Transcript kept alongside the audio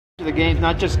The games,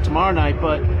 not just tomorrow night,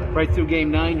 but right through Game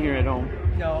 9 here at home.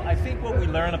 I think what we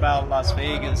learn about Las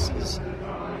Vegas is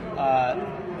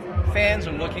fans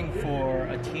are looking for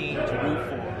a team to root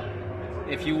for.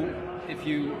 If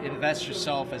you invest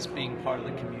yourself as being part of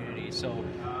the community, so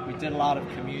we did a lot of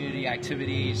community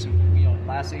activities. The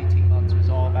last 18 months was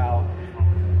all about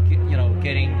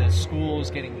getting the schools,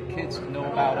 getting the kids to know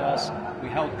about us. We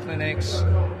held clinics,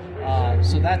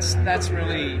 so that's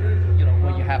really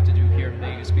what you have to do here in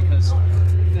Vegas, because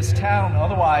this town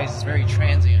otherwise is very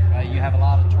transient, right? You have a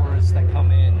lot of tourists that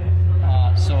come in,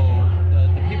 so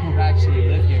the people who actually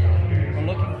live here are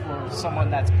looking for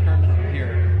someone that's permanent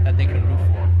here that they can root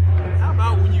for. How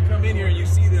about when you come in here and you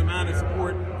see the amount of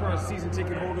support across season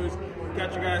ticket holders? You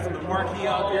got you guys on the marquee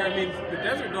out there. I mean, the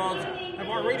Desert Dogs have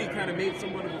already kind of made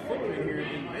somewhat of a footprint here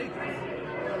in Vegas.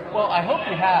 Well, I hope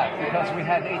we have, because we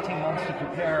had 18 months to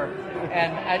prepare.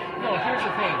 And here's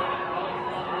the thing.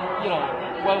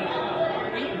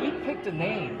 When we picked a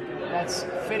name that's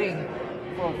fitting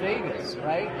for Vegas,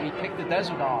 right? We picked the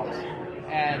Desert Dogs,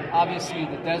 and obviously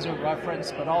the desert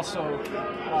reference, but also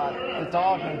the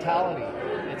dog mentality.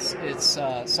 It's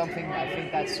something I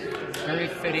think that's very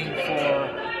fitting for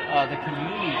the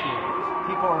community here.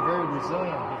 People are very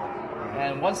resilient here,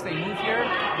 and once they move here,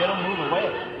 they don't move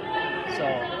away.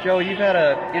 So, Joe, you've had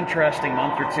an interesting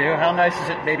month or two. How nice is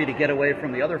it maybe to get away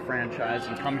from the other franchise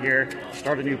and come here,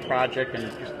 start a new project,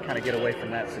 and just kind of get away from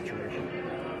that situation?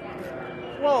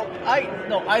 Well,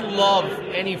 I love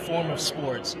any form of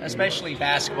sports, especially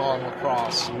basketball and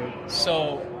lacrosse.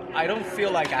 So I don't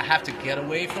feel like I have to get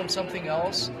away from something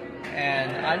else.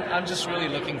 And I'm just really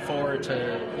looking forward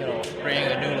to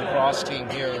bringing a new lacrosse team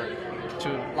here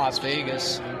to Las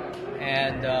Vegas.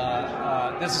 And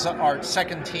this is our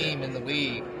second team in the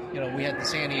league. We had the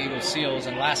San Diego Seals,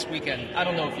 and last weekend, I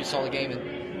don't know if you saw the game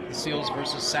in the Seals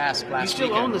versus Sask last weekend. You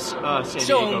still own the San Diego.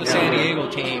 Still own the San Diego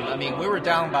team. I mean, we were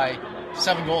down by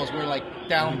 7 goals. We were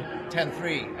down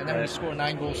 10-3, and then we scored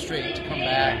 9 goals straight to come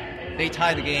back. They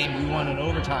tied the game. We won in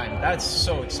overtime. That's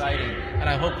so exciting, and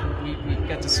I hope we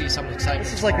get to see some excitement.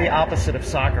 This is like the opposite of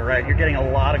soccer, right? You're getting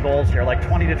a lot of goals here, like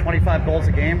 20 to 25 goals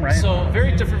a game, right? So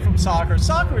very different from soccer.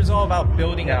 Soccer is all about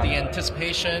building up the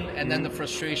anticipation and then the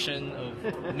frustration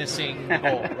of missing the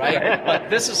goal, right? But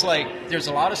this is there's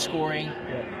a lot of scoring,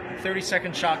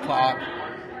 30-second shot clock,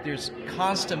 there's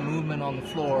constant movement on the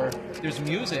floor, there's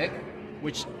music,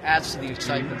 which adds to the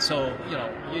excitement. So,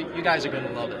 you guys are going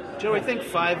to love it. Joe, I think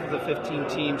 5 of the 15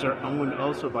 teams are owned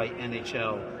also by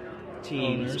NHL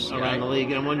teams around the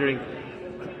league. And I'm wondering,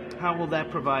 how will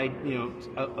that provide,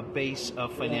 a base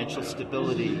of financial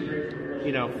stability,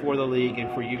 for the league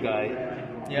and for you guys?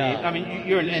 Yeah. I mean,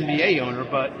 you're an NBA owner,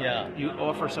 but you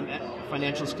offer some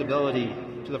financial stability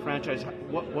to the franchise.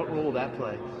 What role will that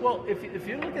play? Well, if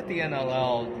you look at the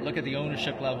NLL, look at the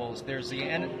ownership levels, there's the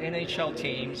NHL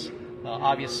teams,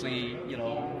 obviously,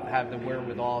 have the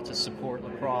wherewithal to support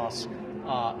lacrosse.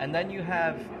 And then you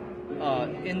have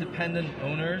independent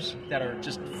owners that are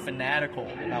just fanatical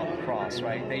about lacrosse,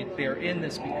 right? They're in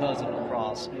this because of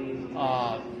lacrosse.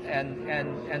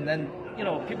 And then,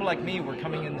 people like me, we're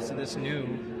coming into this new,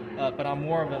 but I'm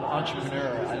more of an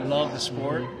entrepreneur. I love the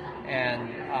sport, and,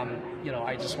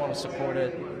 I just want to support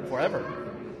it forever.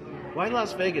 Why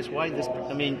Las Vegas? Why this?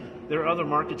 I mean, there are other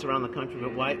markets around the country,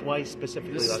 but why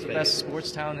specifically This Las is Vegas? the best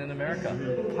sports town in America.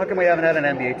 How come we haven't had an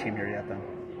NBA team here yet, then?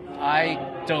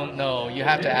 I don't know. You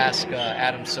have to ask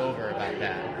Adam Silver about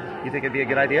that. You think it'd be a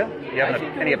good idea? Do you have any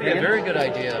It would be a opinion? very good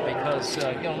idea, because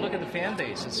look at the fan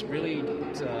base. It's really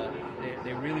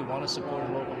they really want to support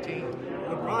a local team.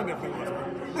 LeBron definitely wants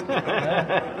one.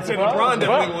 I said LeBron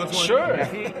definitely wants one. Sure,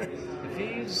 if he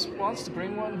wants to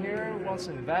bring one here, wants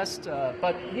to invest,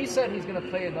 but he said he's going to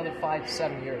play another 5 to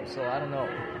 7 years, so I don't know.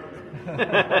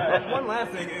 One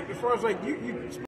last thing, as far as you